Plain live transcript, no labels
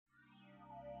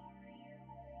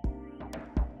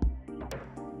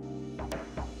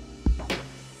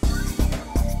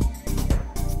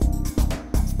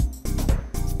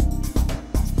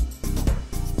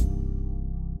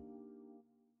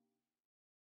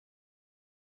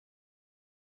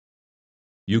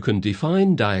You can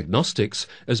define diagnostics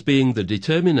as being the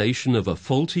determination of a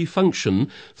faulty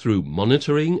function through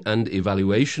monitoring and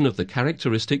evaluation of the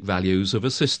characteristic values of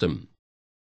a system.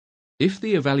 If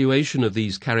the evaluation of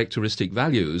these characteristic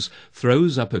values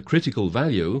throws up a critical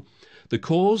value, the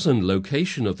cause and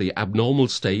location of the abnormal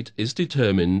state is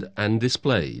determined and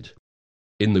displayed.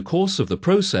 In the course of the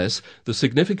process, the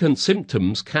significant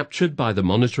symptoms captured by the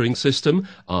monitoring system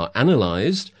are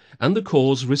analyzed and the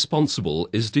cause responsible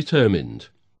is determined.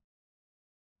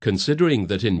 Considering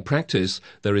that in practice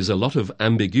there is a lot of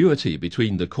ambiguity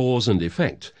between the cause and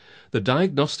effect, the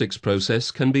diagnostics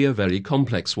process can be a very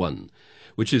complex one,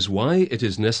 which is why it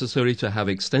is necessary to have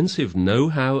extensive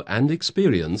know-how and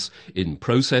experience in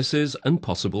processes and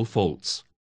possible faults.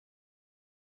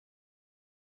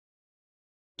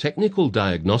 Technical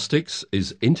diagnostics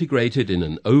is integrated in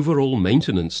an overall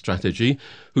maintenance strategy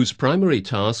whose primary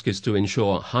task is to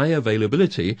ensure high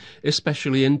availability,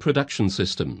 especially in production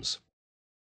systems.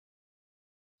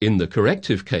 In the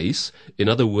corrective case, in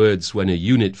other words when a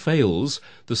unit fails,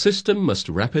 the system must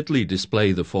rapidly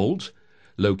display the fault,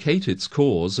 locate its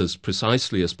cause as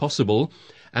precisely as possible,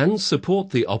 and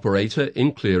support the operator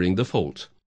in clearing the fault.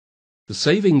 The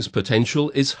savings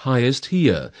potential is highest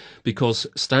here because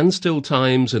standstill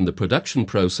times in the production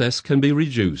process can be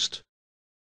reduced.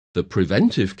 The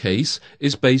preventive case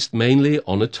is based mainly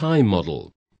on a time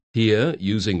model. Here,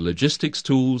 using logistics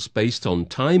tools based on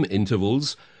time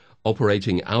intervals,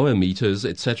 operating hour meters,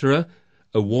 etc.,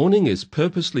 a warning is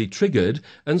purposely triggered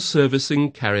and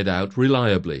servicing carried out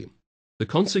reliably. The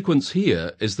consequence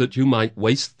here is that you might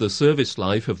waste the service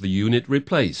life of the unit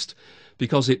replaced,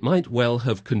 because it might well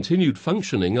have continued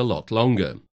functioning a lot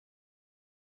longer.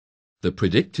 The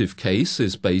predictive case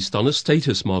is based on a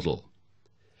status model.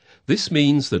 This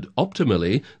means that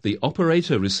optimally the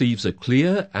operator receives a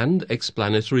clear and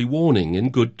explanatory warning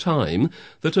in good time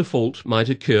that a fault might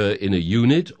occur in a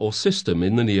unit or system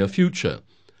in the near future,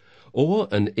 or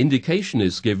an indication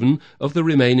is given of the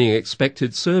remaining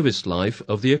expected service life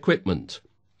of the equipment.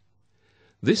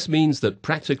 This means that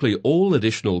practically all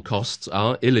additional costs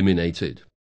are eliminated.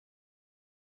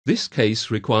 This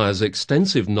case requires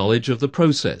extensive knowledge of the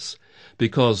process,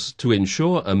 because to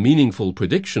ensure a meaningful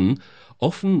prediction,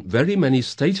 often very many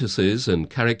statuses and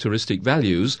characteristic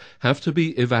values have to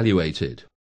be evaluated.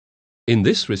 In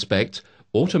this respect,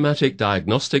 automatic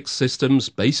diagnostic systems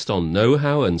based on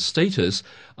know-how and status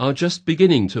are just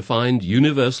beginning to find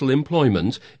universal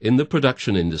employment in the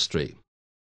production industry.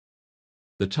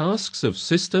 The tasks of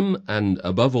system and,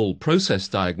 above all, process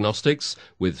diagnostics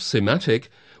with SIMATIC,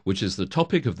 which is the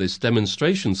topic of this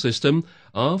demonstration system,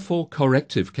 are for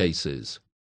corrective cases.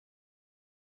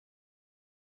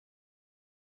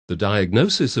 The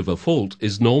diagnosis of a fault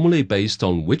is normally based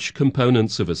on which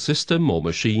components of a system or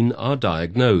machine are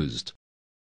diagnosed.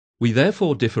 We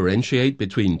therefore differentiate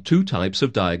between two types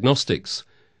of diagnostics: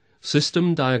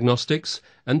 system diagnostics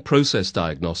and process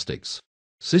diagnostics.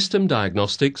 System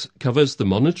diagnostics covers the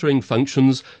monitoring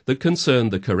functions that concern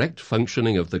the correct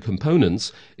functioning of the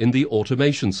components in the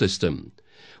automation system,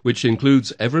 which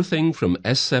includes everything from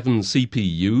S7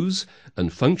 CPUs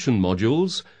and function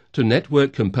modules to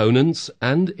network components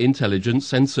and intelligent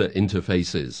sensor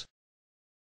interfaces.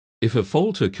 If a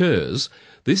fault occurs,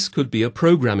 this could be a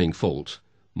programming fault,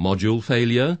 module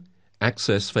failure,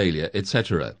 access failure,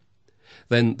 etc.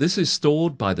 Then this is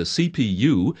stored by the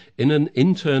CPU in an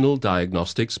internal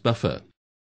diagnostics buffer.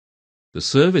 The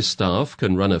service staff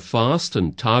can run a fast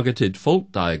and targeted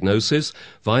fault diagnosis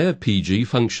via PG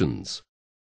functions.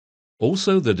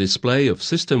 Also, the display of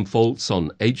system faults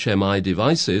on HMI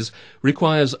devices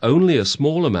requires only a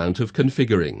small amount of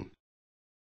configuring.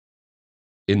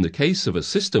 In the case of a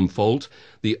system fault,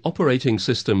 the operating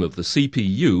system of the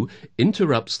CPU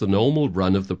interrupts the normal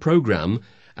run of the program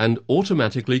and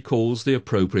automatically calls the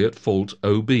appropriate fault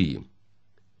OB.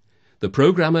 The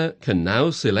programmer can now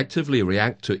selectively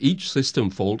react to each system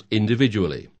fault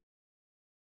individually.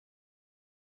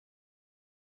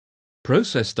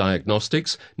 Process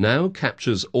diagnostics now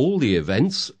captures all the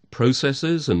events,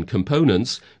 processes and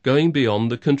components going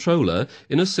beyond the controller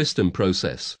in a system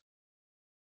process.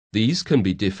 These can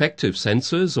be defective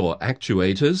sensors or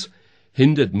actuators,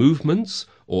 hindered movements,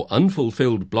 or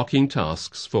unfulfilled blocking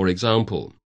tasks, for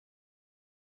example.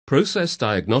 Process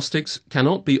diagnostics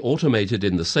cannot be automated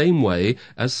in the same way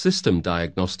as system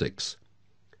diagnostics.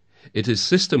 It is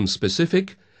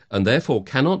system-specific and therefore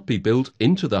cannot be built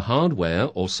into the hardware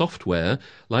or software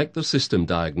like the system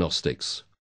diagnostics.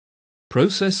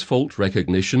 Process fault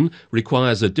recognition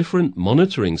requires a different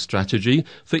monitoring strategy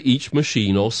for each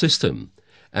machine or system,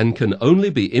 and can only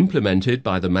be implemented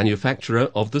by the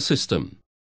manufacturer of the system.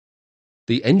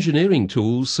 The engineering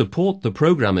tools support the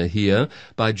programmer here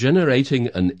by generating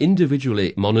an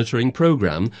individually monitoring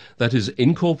program that is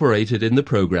incorporated in the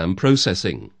program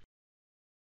processing.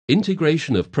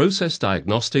 Integration of process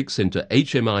diagnostics into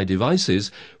HMI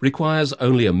devices requires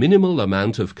only a minimal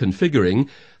amount of configuring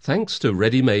thanks to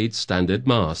ready-made standard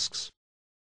masks.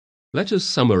 Let us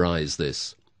summarize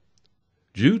this.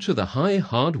 Due to the high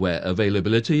hardware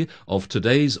availability of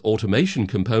today's automation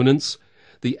components,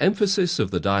 the emphasis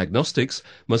of the diagnostics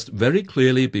must very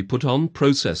clearly be put on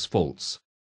process faults.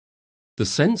 The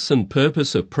sense and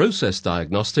purpose of process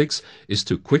diagnostics is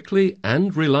to quickly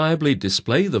and reliably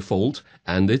display the fault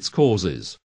and its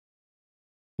causes.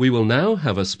 We will now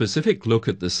have a specific look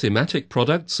at the SIMATIC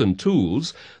products and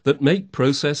tools that make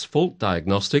process fault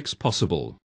diagnostics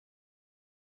possible.